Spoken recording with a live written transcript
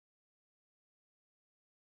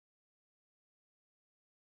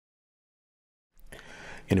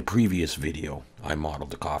In a previous video, I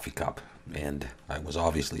modeled the coffee cup, and I was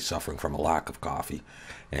obviously suffering from a lack of coffee,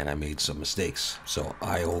 and I made some mistakes. So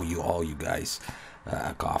I owe you all, you guys,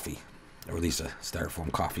 a coffee, or at least a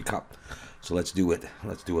styrofoam coffee cup. So let's do it.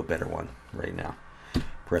 Let's do a better one right now.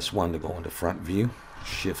 Press 1 to go into front view,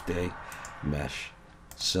 Shift A, mesh,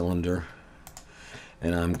 cylinder,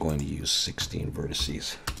 and I'm going to use 16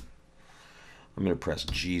 vertices. I'm going to press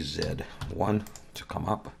GZ1 to come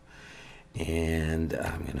up. And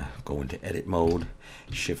I'm going to go into edit mode,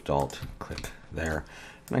 Shift Alt, click there,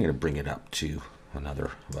 and I'm going to bring it up to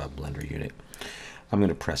another blender unit. I'm going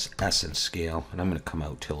to press S and scale, and I'm going to come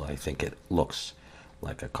out till I think it looks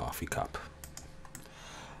like a coffee cup.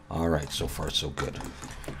 Alright, so far so good.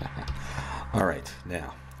 Alright,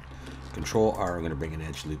 now Control R, I'm going to bring an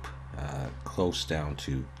edge loop close down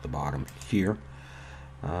to the bottom here.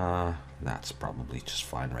 That's probably just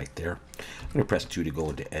fine right there. I'm going to press 2 to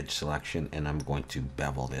go into edge selection, and I'm going to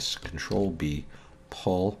bevel this. Control B,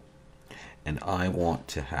 pull, and I want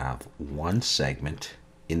to have one segment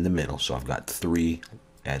in the middle, so I've got 3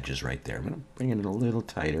 edges right there. I'm going to bring it a little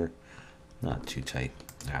tighter, not too tight.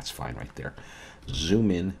 That's fine right there.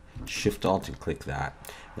 Zoom in, Shift Alt and click that.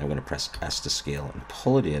 And I'm going to press S to scale and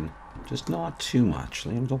pull it in, just not too much.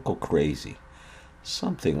 Don't go crazy.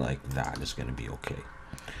 Something like that is going to be okay.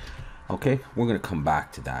 Okay, we're going to come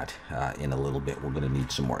back to that in a little bit. We're going to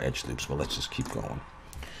need some more edge loops, but let's just keep going.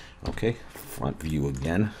 Okay, front view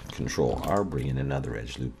again, Control R, bring in another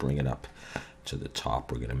edge loop, bring it up to the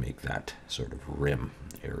top. We're going to make that sort of rim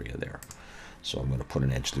area there. So I'm going to put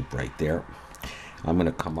an edge loop right there. I'm going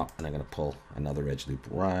to come up and I'm going to pull another edge loop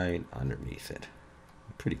right underneath it.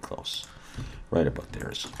 Pretty close. Right about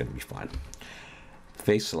there is going to be fine.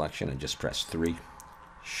 Face selection, and just press 3,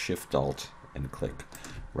 Shift Alt, and click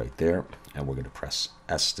right there, and we're going to press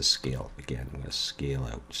S to scale again. I'm going to scale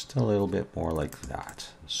out just a little bit more like that,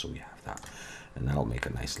 so we have that, and that'll make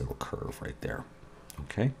a nice little curve right there.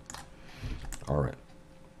 Okay, all right,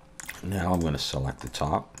 now I'm going to select the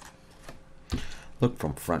top, look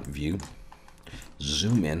from front view,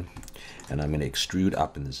 zoom in, and I'm going to extrude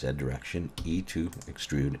up in the Z direction, E to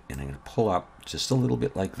extrude, and I'm going to pull up just a little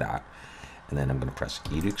bit like that, and then I'm going to press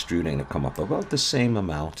E to extrude. I'm going to come up about the same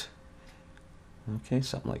amount. Okay,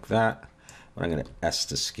 something like that. But I'm going to S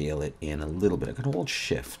to scale it in a little bit. I'm going to hold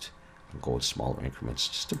Shift and go in smaller increments,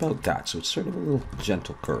 just about that. So it's sort of a little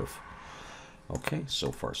gentle curve. Okay,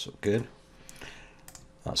 so far so good.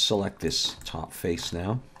 Select this top face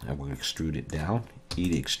now, and we're going to extrude it down. E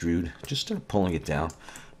to extrude, just start pulling it down,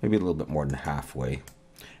 maybe a little bit more than halfway.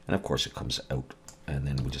 And of course it comes out, and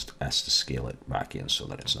then we just S to scale it back in so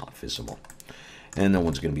that it's not visible. And no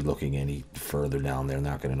one's going to be looking any further down there.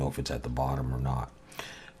 They're not going to know if it's at the bottom or not.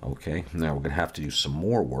 Okay, now we're going to have to do some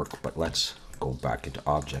more work, but let's go back into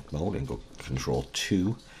object mode and go Control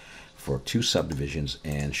 2 for 2 subdivisions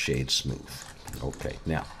and shade smooth. Okay,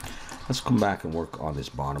 now let's come back and work on this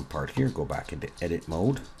bottom part here. Go back into edit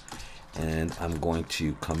mode, and I'm going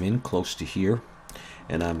to come in close to here,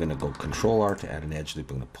 and I'm going to go Control R to add an edge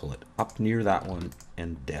loop. I'm going to pull it up near that one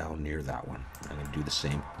and down near that one. I'm going to do the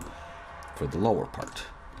same for the lower part,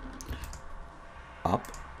 up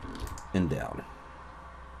and down.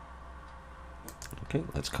 Okay,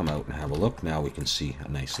 let's come out and have a look. Now we can see a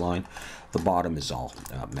nice line. The bottom is all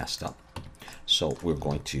messed up, so we're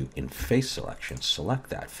going to, in face selection, select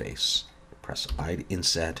that face, press I to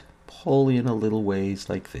inset, pull in a little ways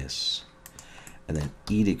like this, and then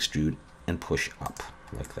E to extrude and push up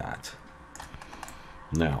like that.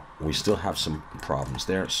 Now we still have some problems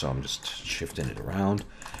there, so I'm just shifting it around.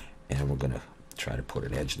 And we're going to try to put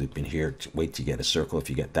an edge loop in here. Wait to get a circle. If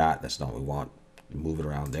you get that, that's not what we want. Move it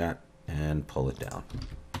around that and pull it down.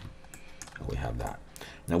 And we have that.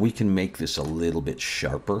 Now we can make this a little bit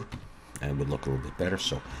sharper and it would look a little bit better.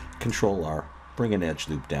 So Control R, bring an edge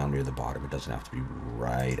loop down near the bottom. It doesn't have to be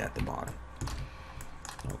right at the bottom.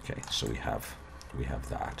 Okay, so we have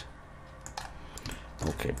that.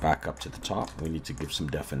 Okay, back up to the top. We need to give some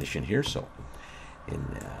definition here. So in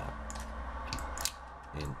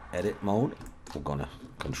edit mode, we're going to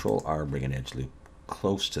Control R, bring an edge loop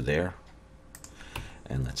close to there,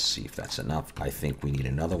 and let's see if that's enough. I think we need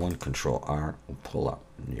another one. Control R, we'll pull up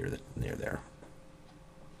near there.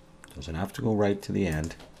 Doesn't have to go right to the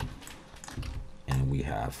end, and we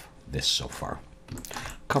have this so far.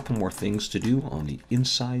 A couple more things to do on the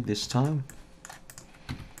inside this time.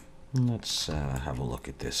 Let's have a look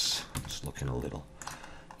at this. It's looking a little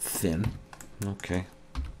thin. Okay.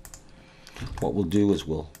 What we'll do is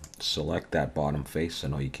we'll select that bottom face. I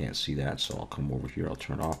know you can't see that, so I'll come over here. I'll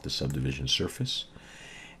turn off the subdivision surface.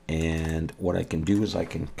 And what I can do is I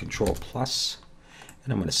can Control plus,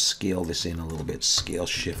 And I'm going to scale this in a little bit. Scale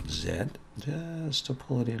Shift Z just to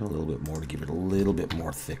pull it in a little bit more, to give it a little bit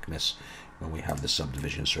more thickness when we have the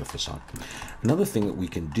subdivision surface on. Another thing that we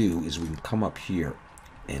can do is we can come up here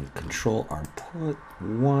and Control R, put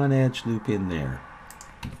one edge loop in there.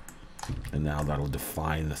 And now that'll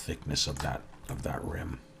define the thickness of that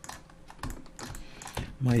rim.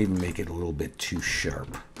 Might even make it a little bit too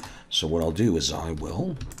sharp. So what I'll do is I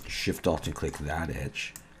will Shift Alt and click that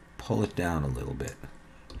edge, pull it down a little bit,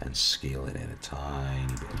 and scale it in a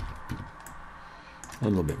tiny bit. A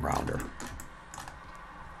little bit rounder.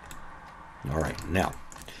 All right, now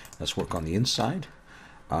let's work on the inside.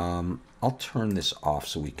 I'll turn this off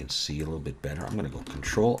so we can see a little bit better. I'm going to go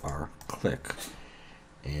Control R, click,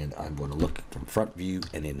 and I'm going to look from front view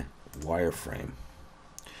and in wireframe.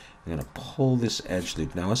 I'm going to pull this edge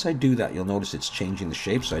loop. Now, as I do that, you'll notice it's changing the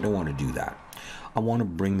shape, so I don't want to do that. I want to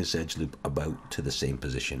bring this edge loop about to the same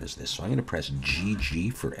position as this. So I'm going to press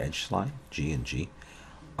GG for edge slide, G and G,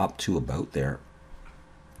 up to about there.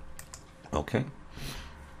 Okay.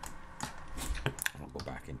 I'll go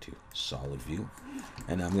back into solid view.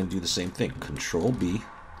 And I'm going to do the same thing. Control B.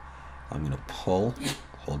 I'm going to pull,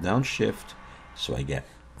 hold down Shift, so I get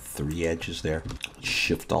 3 edges there.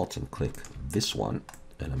 Shift Alt and click this one.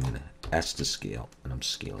 And I'm going to S to scale, and I'm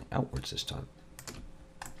scaling outwards this time.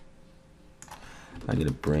 I'm going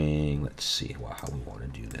to bring, let's see how we want to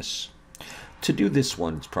do this. To do this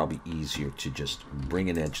one, it's probably easier to just bring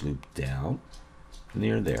an edge loop down,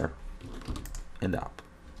 near there, and up.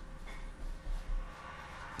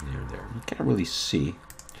 Near there. You can't really see.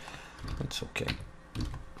 That's okay.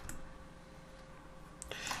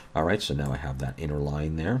 All right, so now I have that inner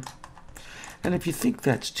line there. And if you think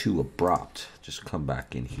that's too abrupt, just come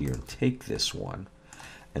back in here and take this one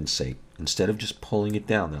and say, instead of just pulling it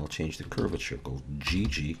down, that'll change the curvature. Go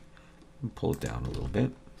GG and pull it down a little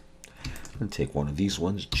bit. And take one of these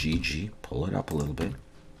ones, GG, pull it up a little bit.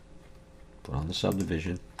 Put on the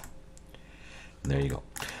subdivision. And there you go.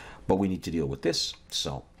 But we need to deal with this.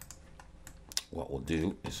 So what we'll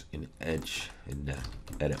do is in edge, in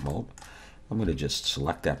edit mode, I'm going to just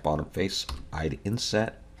select that bottom face, I'd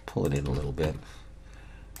inset, pull it in a little bit,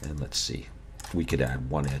 and let's see. We could add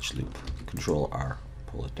one edge loop. Control R,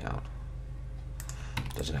 pull it down.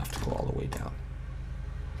 Doesn't have to go all the way down.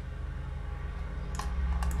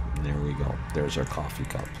 And there we go. There's our coffee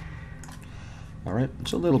cup. All right,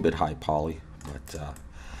 it's a little bit high poly,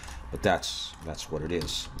 but that's what it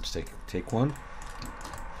is. Let's take one,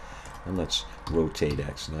 and let's rotate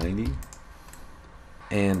X90,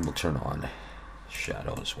 and we'll turn on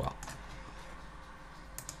shadow as well.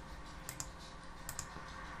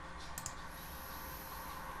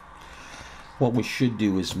 What we should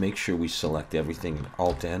do is make sure we select everything in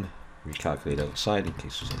Alt-N, recalculate outside in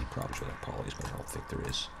case there's any problems with our polys, but I don't think there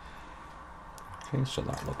is. Okay, so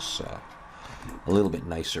that looks a little bit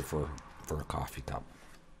nicer for a coffee cup.